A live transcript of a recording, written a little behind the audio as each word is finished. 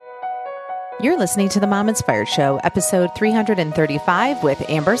You're listening to the Mom Inspired Show, episode 335 with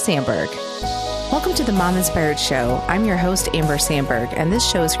Amber Sandberg. Welcome to the Mom Inspired Show. I'm your host, Amber Sandberg, and this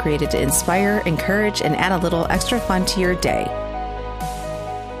show is created to inspire, encourage, and add a little extra fun to your day.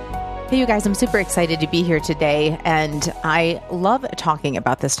 Hey, you guys, I'm super excited to be here today, and I love talking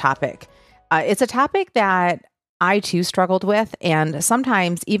about this topic. It's a topic that I too struggled with, and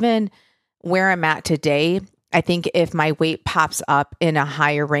sometimes even where I'm at today, I think if my weight pops up in a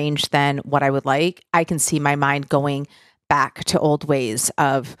higher range than what I would like, I can see my mind going back to old ways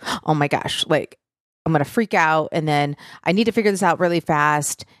of, oh my gosh, like I'm going to freak out and then I need to figure this out really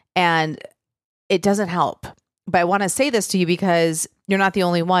fast. And it doesn't help. But I want to say this to you because you're not the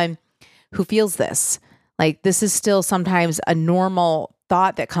only one who feels this. Like this is still sometimes a normal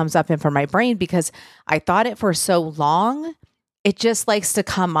thought that comes up in for my brain because I thought it for so long. It just likes to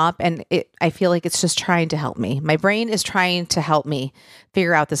come up and I feel like it's just trying to help me. My brain is trying to help me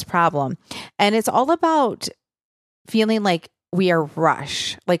figure out this problem. And it's all about feeling like we're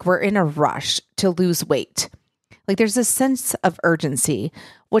in a rush to lose weight. Like there's a sense of urgency,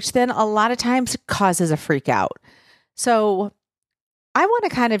 which then a lot of times causes a freak out. So I want to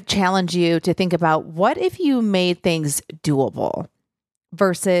kind of challenge you to think about what if you made things doable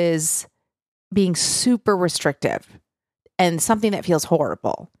versus being super restrictive and something that feels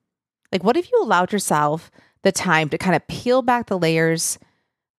horrible. Like what if you allowed yourself the time to kind of peel back the layers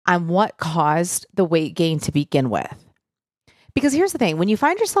on what caused the weight gain to begin with? Because here's the thing, when you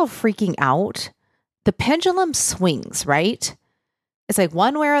find yourself freaking out, the pendulum swings, right? It's like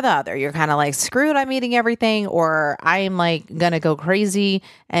one way or the other. You're kind of like, screw it, I'm eating everything, or I'm like going to go crazy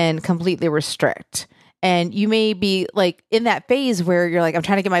and completely restrict. And you may be like in that phase where you're like, I'm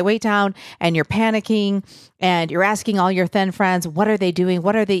trying to get my weight down and you're panicking and you're asking all your thin friends, what are they doing?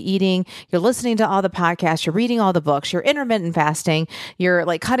 What are they eating? You're listening to all the podcasts, you're reading all the books, you're intermittent fasting, you're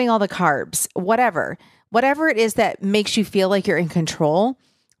like cutting all the carbs, whatever it is that makes you feel like you're in control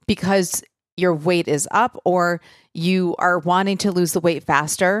because your weight is up or you are wanting to lose the weight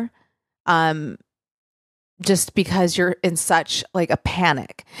faster. Just because you're in such like a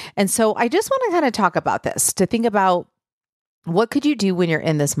panic. And so I just want to kind of talk about this, to think about what could you do when you're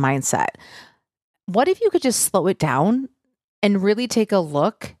in this mindset? What if you could just slow it down and really take a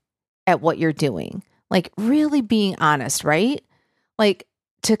look at what you're doing? Like really being honest, right? Like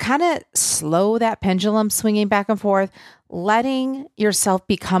to kind of slow that pendulum swinging back and forth, letting yourself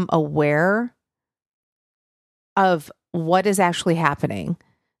become aware of what is actually happening.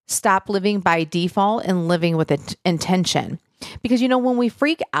 Stop living by default and living with intention. Because, when we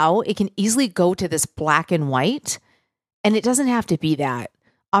freak out, it can easily go to this black and white, and it doesn't have to be that.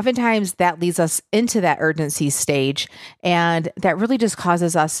 Oftentimes, that leads us into that urgency stage, and that really just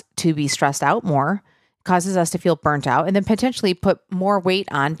causes us to be stressed out more, causes us to feel burnt out, and then potentially put more weight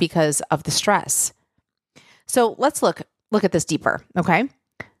on because of the stress. So let's look at this deeper, okay?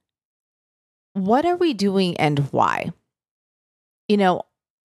 What are we doing and why?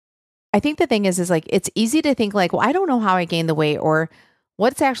 I think the thing is like, it's easy to think like, well, I don't know how I gained the weight or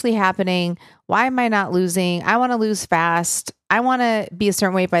what's actually happening. Why am I not losing? I want to lose fast. I want to be a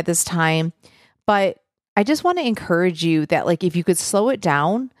certain weight by this time. But I just want to encourage you that like, if you could slow it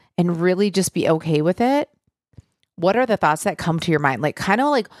down and really just be okay with it, what are the thoughts that come to your mind? Like kind of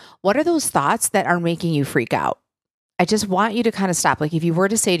like, what are those thoughts that are making you freak out? I just want you to kind of stop. Like if you were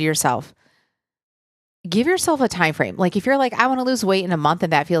to say to yourself, give yourself a time frame. Like if you're like, I want to lose weight in a month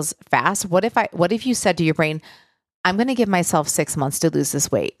and that feels fast. What if you said to your brain, I'm going to give myself 6 months to lose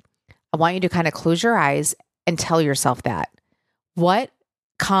this weight? I want you to kind of close your eyes and tell yourself that. What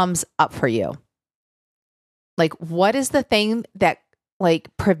comes up for you? Like what is the thing that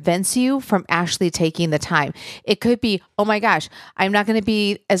like prevents you from actually taking the time? It could be, oh my gosh, I'm not going to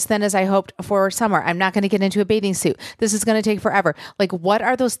be as thin as I hoped for summer. I'm not going to get into a bathing suit. This is going to take forever. Like what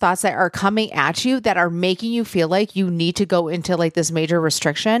are those thoughts that are coming at you that are making you feel like you need to go into like this major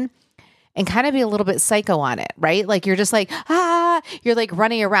restriction and kind of be a little bit psycho on it, right? Like you're just like, you're like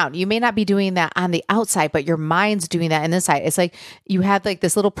running around. You may not be doing that on the outside, but your mind's doing that in the inside. It's like you have like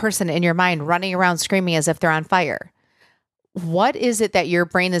this little person in your mind running around screaming as if they're on fire. What is it that your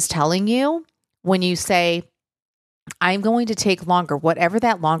brain is telling you when you say, I'm going to take longer, whatever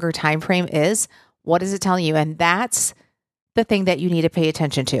that longer time frame is, what is it telling you? And that's the thing that you need to pay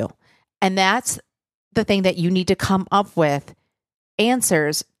attention to. And that's the thing that you need to come up with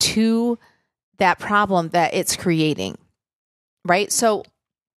answers to that problem that it's creating, right? So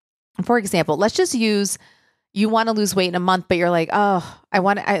for example, let's just use, you want to lose weight in a month, but you're like, oh,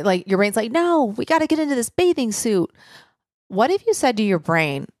 your brain's like, no, we got to get into this bathing suit. What if you said to your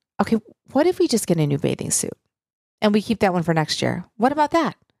brain, okay, what if we just get a new bathing suit and we keep that one for next year? What about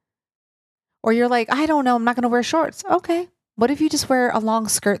that? Or you're like, I don't know, I'm not going to wear shorts. Okay. What if you just wear a long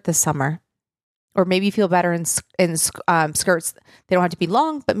skirt this summer? Or maybe you feel better in skirts. They don't have to be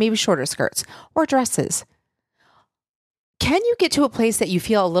long, but maybe shorter skirts or dresses. Can you get to a place that you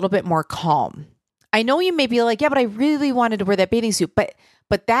feel a little bit more calm? I know you may be like, yeah, but I really wanted to wear that bathing suit. But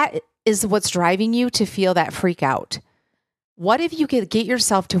that is what's driving you to feel that freak out. What if you could get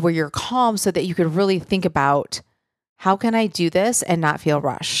yourself to where you're calm so that you could really think about, how can I do this and not feel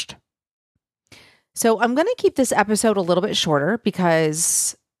rushed? So I'm going to keep this episode a little bit shorter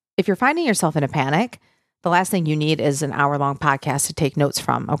because if you're finding yourself in a panic, the last thing you need is an hour-long podcast to take notes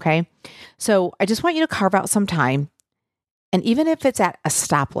from, okay? So I just want you to carve out some time. And even if it's at a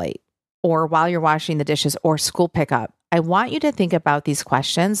stoplight or while you're washing the dishes or school pickup, I want you to think about these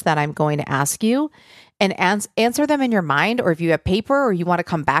questions that I'm going to ask you and answer them in your mind. Or if you have paper or you want to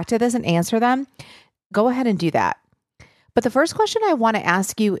come back to this and answer them, go ahead and do that. But the first question I want to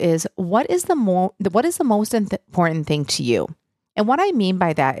ask you is, what is the most important thing to you? And what I mean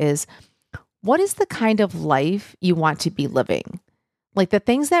by that is, what is the kind of life you want to be living? Like the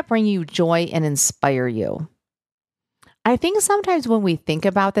things that bring you joy and inspire you. I think sometimes when we think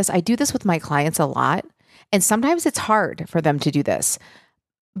about this, I do this with my clients a lot, and sometimes it's hard for them to do this.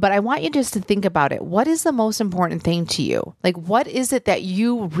 But I want you just to think about it. What is the most important thing to you? Like, what is it that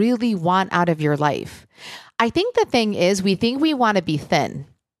you really want out of your life? I think the thing is, we think we want to be thin.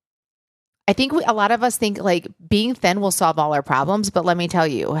 I think a lot of us think like being thin will solve all our problems. But let me tell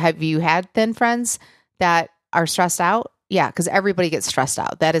you, have you had thin friends that are stressed out? Yeah, because everybody gets stressed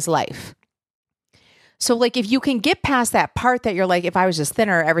out. That is life. So like, if you can get past that part that you're like, if I was just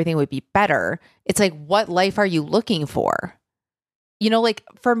thinner, everything would be better. It's like, what life are you looking for? You know, like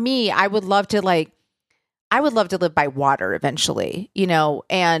for me, I would love to live by water eventually, you know,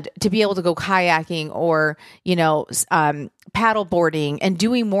 and to be able to go kayaking or, you know, paddle boarding and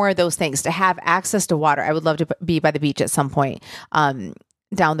doing more of those things, to have access to water. I would love to be by the beach at some point down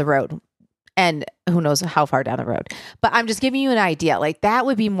the road. And who knows how far down the road, but I'm just giving you an idea. Like that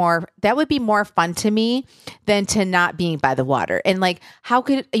would be more fun to me than to not being by the water. And like, how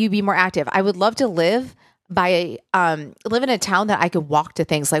could you be more active? I would love to live in a town that I could walk to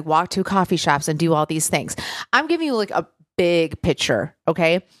things, like walk to coffee shops and do all these things. I'm giving you like a big picture.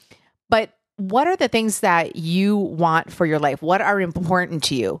 Okay. But what are the things that you want for your life? What are important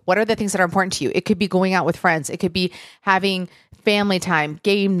to you? What are the things that are important to you? It could be going out with friends. It could be having family time,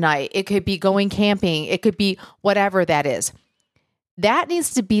 game night. It could be going camping. It could be whatever that is. That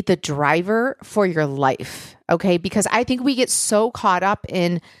needs to be the driver for your life. Okay. Because I think we get so caught up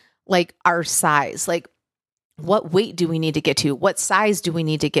in like our size, like what weight do we need to get to? What size do we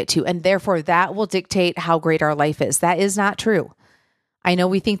need to get to? And therefore that will dictate how great our life is. That is not true. I know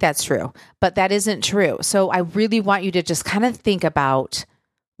we think that's true, but that isn't true. So I really want you to just kind of think about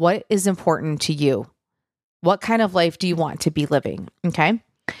what is important to you. What kind of life do you want to be living? Okay.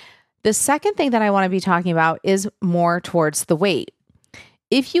 The second thing that I want to be talking about is more towards the weight.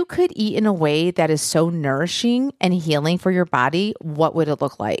 If you could eat in a way that is so nourishing and healing for your body, what would it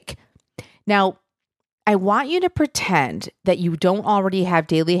look like? Now, I want you to pretend that you don't already have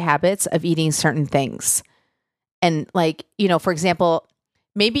daily habits of eating certain things. And like, you know, for example,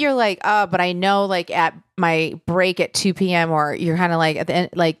 maybe you're like, oh, but I know like at my break at 2 p.m. or you're kind of like at the end,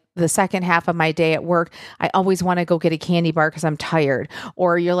 like the second half of my day at work, I always want to go get a candy bar because I'm tired.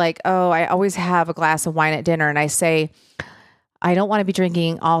 Or you're like, oh, I always have a glass of wine at dinner. And I say, I don't want to be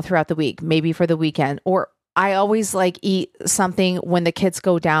drinking all throughout the week, maybe for the weekend. Or I always like eat something when the kids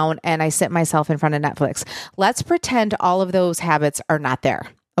go down and I sit myself in front of Netflix. Let's pretend all of those habits are not there.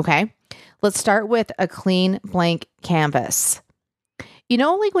 Okay. Let's start with a clean blank canvas. You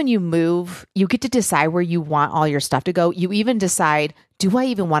know, like when you move, you get to decide where you want all your stuff to go. You even decide, do I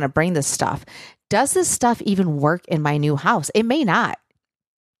even want to bring this stuff? Does this stuff even work in my new house? It may not.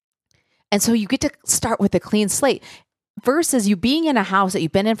 And so you get to start with a clean slate versus you being in a house that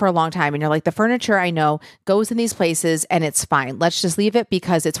you've been in for a long time. And you're like, the furniture I know goes in these places and it's fine. Let's just leave it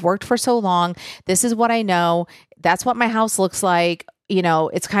because it's worked for so long. This is what I know. That's what my house looks like. You know,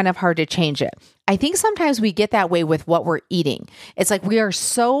 it's kind of hard to change it. I think sometimes we get that way with what we're eating. It's like we are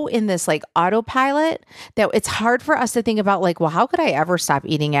so in this like autopilot that it's hard for us to think about like, well, how could I ever stop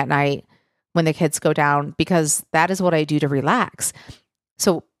eating at night when the kids go down? Because that is what I do to relax.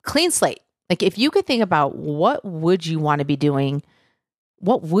 So clean slate. Like if you could think about what would you want to be doing?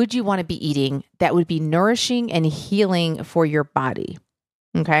 What would you want to be eating that would be nourishing and healing for your body?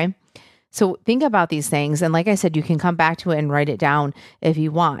 Okay. So think about these things. And like I said, you can come back to it and write it down if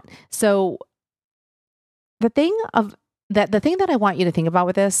you want. So the thing that I want you to think about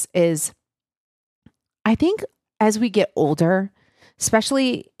with this is, I think as we get older,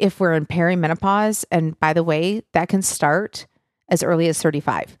 especially if we're in perimenopause. And by the way, that can start as early as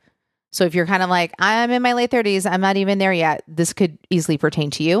 35. So if you're kind of like, I'm in my late 30s, I'm not even there yet, this could easily pertain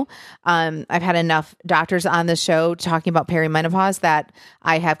to you. I've had enough doctors on the show talking about perimenopause that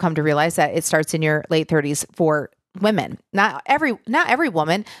I have come to realize that it starts in your late 30s for women. Not every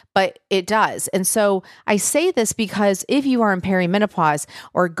woman, but it does. And so I say this because if you are in perimenopause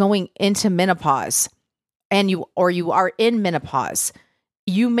or going into menopause and you are in menopause,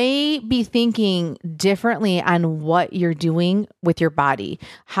 you may be thinking differently on what you're doing with your body,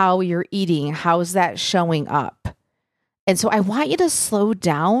 how you're eating, how's that showing up. And so I want you to slow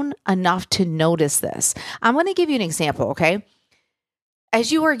down enough to notice this. I'm going to give you an example, okay?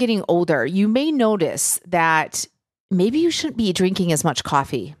 As you are getting older, you may notice that maybe you shouldn't be drinking as much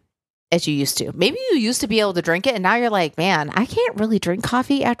coffee as you used to. Maybe you used to be able to drink it and now you're like, man, I can't really drink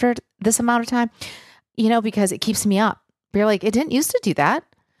coffee after this amount of time, because it keeps me up. You're like, it didn't used to do that.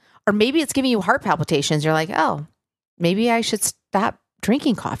 Or maybe it's giving you heart palpitations. You're like, oh, maybe I should stop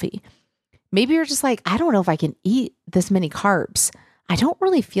drinking coffee. Maybe you're just like, I don't know if I can eat this many carbs. I don't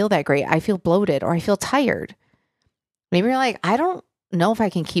really feel that great. I feel bloated or I feel tired. Maybe you're like, I don't know if I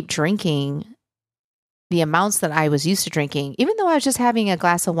can keep drinking the amounts that I was used to drinking. Even though I was just having a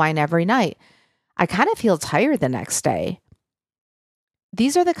glass of wine every night, I kind of feel tired the next day.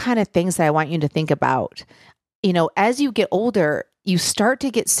 These are the kind of things that I want you to think about. As you get older, you start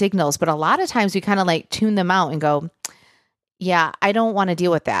to get signals, but a lot of times you kind of like tune them out and go, yeah, I don't want to deal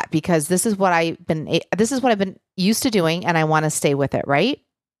with that because this is what I've been used to doing and I want to stay with it, right?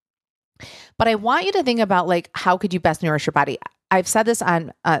 But I want you to think about like, how could you best nourish your body? I've said this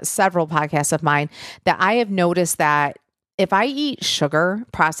on several podcasts of mine that I have noticed that if I eat sugar,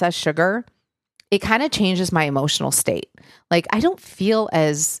 processed sugar, it kind of changes my emotional state. Like I don't feel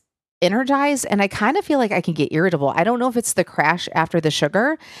as energized and I kind of feel like I can get irritable. I don't know if it's the crash after the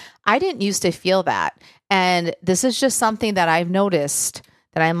sugar. I didn't used to feel that. And this is just something that I've noticed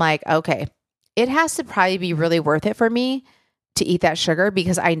that I'm like, okay, it has to probably be really worth it for me to eat that sugar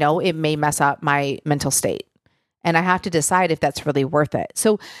because I know it may mess up my mental state. And I have to decide if that's really worth it.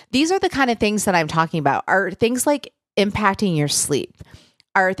 So these are the kind of things that I'm talking about. Are things like impacting your sleep?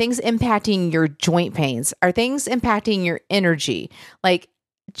 Are things impacting your joint pains? Are things impacting your energy? Like,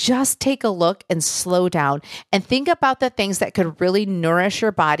 just take a look and slow down and think about the things that could really nourish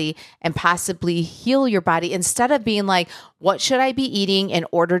your body and possibly heal your body instead of being like, what should I be eating in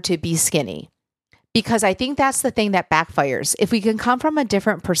order to be skinny? Because I think that's the thing that backfires. If we can come from a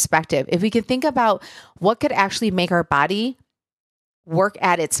different perspective, if we can think about what could actually make our body work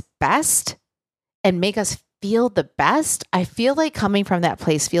at its best and make us feel the best, I feel like coming from that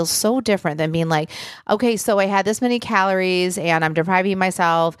place feels so different than being like, okay, so I had this many calories and I'm depriving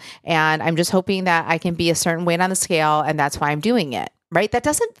myself and I'm just hoping that I can be a certain weight on the scale and that's why I'm doing it, right? That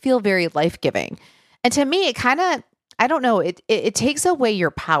doesn't feel very life-giving. And to me, it kind of, I don't know, it takes away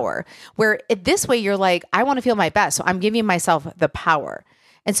your power where this way you're like, I want to feel my best. So I'm giving myself the power.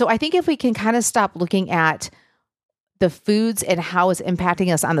 And so I think if we can kind of stop looking at the foods and how it's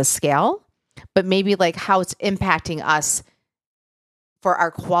impacting us on the scale, but maybe like how it's impacting us for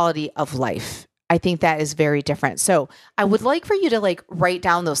our quality of life. I think that is very different. So I would like for you to like write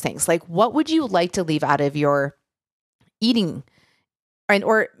down those things. Like, what would you like to leave out of your eating?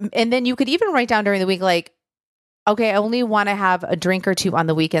 And then you could even write down during the week, like, okay, I only want to have a drink or two on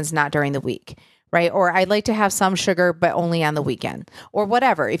the weekends, not during the week, right? Or I'd like to have some sugar, but only on the weekend or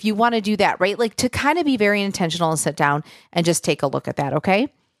whatever. If you want to do that, right? Like to kind of be very intentional and sit down and just take a look at that.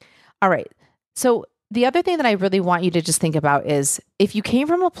 Okay. All right. So the other thing that I really want you to just think about is if you came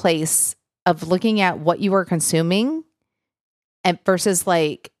from a place of looking at what you were consuming and versus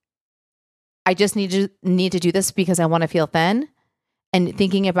like, I just need to do this because I want to feel thin and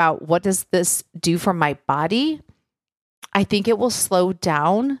thinking about what does this do for my body, I think it will slow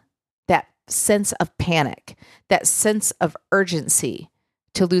down that sense of panic, that sense of urgency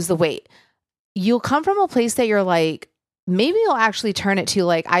to lose the weight. You'll come from a place that you're like, maybe you'll actually turn it to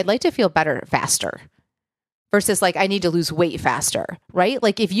like, I'd like to feel better faster versus like, I need to lose weight faster, right?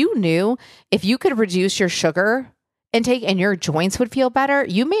 Like if you knew if you could reduce your sugar intake and your joints would feel better,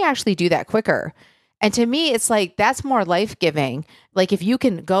 you may actually do that quicker. And to me, it's like, that's more life-giving. Like if you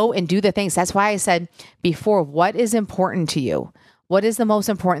can go and do the things, that's why I said before, what is important to you? What is the most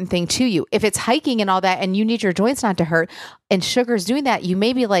important thing to you? If it's hiking and all that, and you need your joints not to hurt and sugar's doing that, you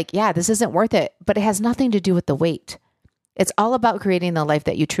may be like, yeah, this isn't worth it, but it has nothing to do with the weight. It's all about creating the life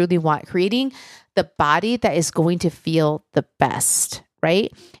that you truly want, creating the body that is going to feel the best,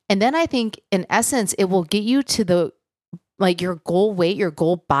 right? And then I think in essence, it will get you to the, like your goal weight, your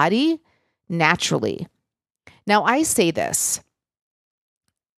goal body naturally. Now I say this,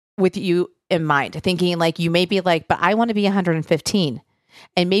 with you in mind, thinking like you may be like, but I want to be 115.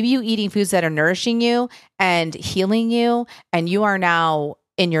 And maybe you eating foods that are nourishing you and healing you, and you are now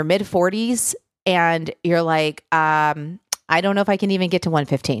in your mid 40s and you're like, I don't know if I can even get to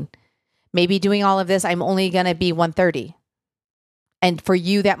 115. Maybe doing all of this, I'm only going to be 130. And for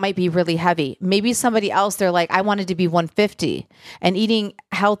you, that might be really heavy. Maybe somebody else, they're like, I wanted to be 150 and eating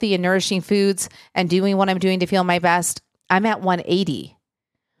healthy and nourishing foods and doing what I'm doing to feel my best. I'm at 180.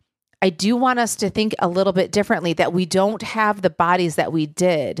 I do want us to think a little bit differently, that we don't have the bodies that we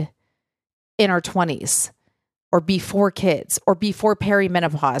did in our 20s or before kids or before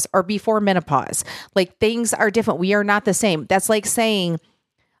perimenopause or before menopause. Like, things are different. We are not the same. That's like saying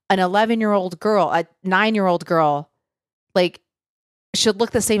an 11-year-old girl, a 9-year-old girl, like, should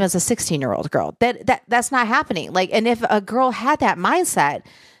look the same as a 16-year-old girl. That's not happening. Like, and if a girl had that mindset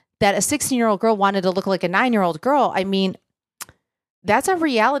that a 16-year-old girl wanted to look like a 9-year-old girl, I mean, that's a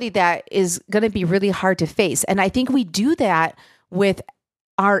reality that is going to be really hard to face. And I think we do that with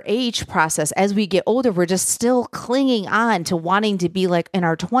our age process. As we get older, we're just still clinging on to wanting to be like in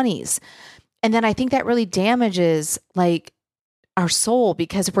our 20s. And then I think that really damages like our soul,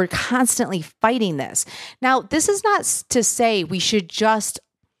 because we're constantly fighting this. Now, this is not to say we should just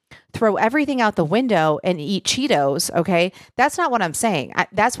throw everything out the window and eat Cheetos. Okay. That's not what I'm saying.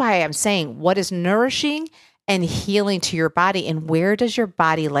 That's why I'm saying what is nourishing and healing to your body, and where does your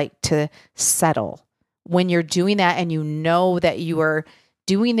body like to settle when you're doing that and you know that you are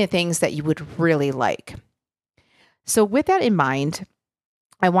doing the things that you would really like. So with that in mind,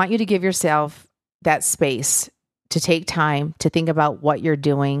 I want you to give yourself that space to take time to think about what you're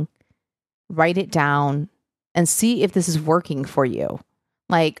doing, write it down, and see if this is working for you,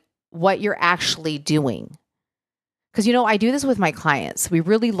 like what you're actually doing. Because, you know, I do this with my clients. We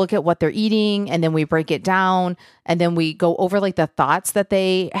really look at what they're eating, and then we break it down, and then we go over like the thoughts that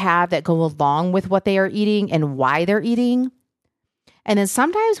they have that go along with what they are eating and why they're eating. And then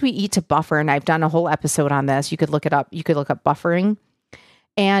sometimes we eat to buffer, and I've done a whole episode on this. You could look it up. You could look up buffering.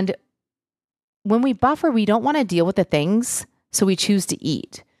 And when we buffer, we don't want to deal with the things, so we choose to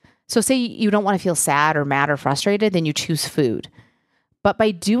eat. So say you don't want to feel sad or mad or frustrated, then you choose food. But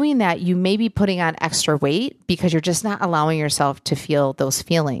by doing that, you may be putting on extra weight because you're just not allowing yourself to feel those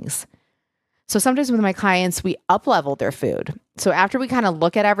feelings. So sometimes with my clients, we up-level their food. So after we kind of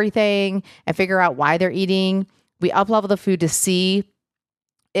look at everything and figure out why they're eating, we up-level the food to see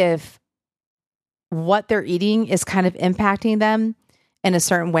if what they're eating is kind of impacting them in a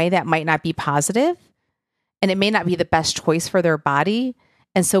certain way that might not be positive, and it may not be the best choice for their body.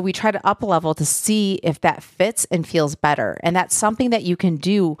 And so we try to up level to see if that fits and feels better. And that's something that you can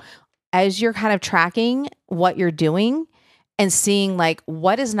do as you're kind of tracking what you're doing and seeing like,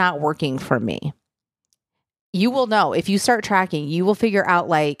 what is not working for me? You will know if you start tracking, you will figure out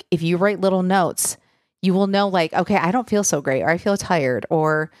like, if you write little notes, you will know like, okay, I don't feel so great, or I feel tired,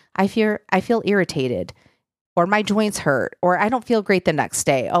 or I feel irritated, or my joints hurt, or I don't feel great the next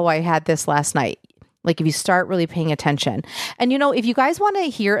day. Oh, I had this last night. Like if you start really paying attention. And, you know, if you guys want to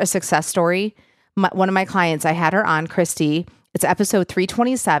hear a success story, one of my clients, I had her on, Christy, it's episode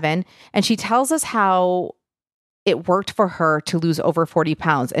 327. And she tells us how it worked for her to lose over 40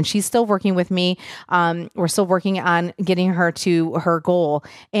 pounds. And she's still working with me. We're still working on getting her to her goal.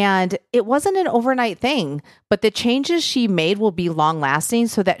 And it wasn't an overnight thing, but the changes she made will be long lasting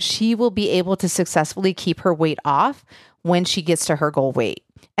so that she will be able to successfully keep her weight off when she gets to her goal weight.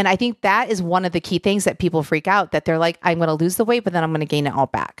 And I think that is one of the key things that people freak out, that they're like, I'm going to lose the weight, but then I'm going to gain it all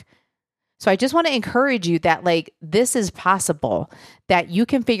back. So I just want to encourage you that like, this is possible, that you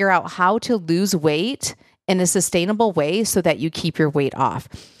can figure out how to lose weight in a sustainable way so that you keep your weight off.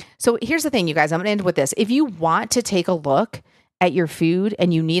 So here's the thing, you guys, I'm going to end with this. If you want to take a look at your food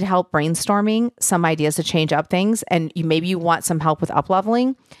and you need help brainstorming some ideas to change up things, and maybe you want some help with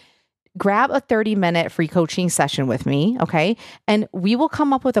up-leveling, grab a 30-minute free coaching session with me, okay? And we will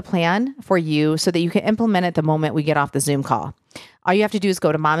come up with a plan for you so that you can implement it the moment we get off the Zoom call. All you have to do is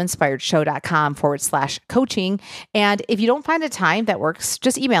go to mominspiredshow.com/coaching. And if you don't find a time that works,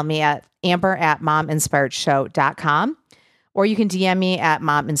 just email me at amber@mominspiredshow.com, or you can DM me at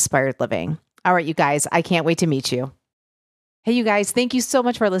mominspiredliving. All right, you guys, I can't wait to meet you. Hey, you guys, thank you so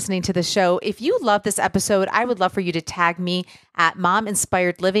much for listening to the show. If you love this episode, I would love for you to tag me at Mom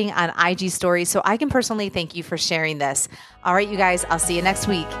Inspired Living on IG Stories so I can personally thank you for sharing this. All right, you guys, I'll see you next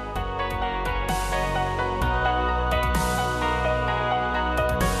week.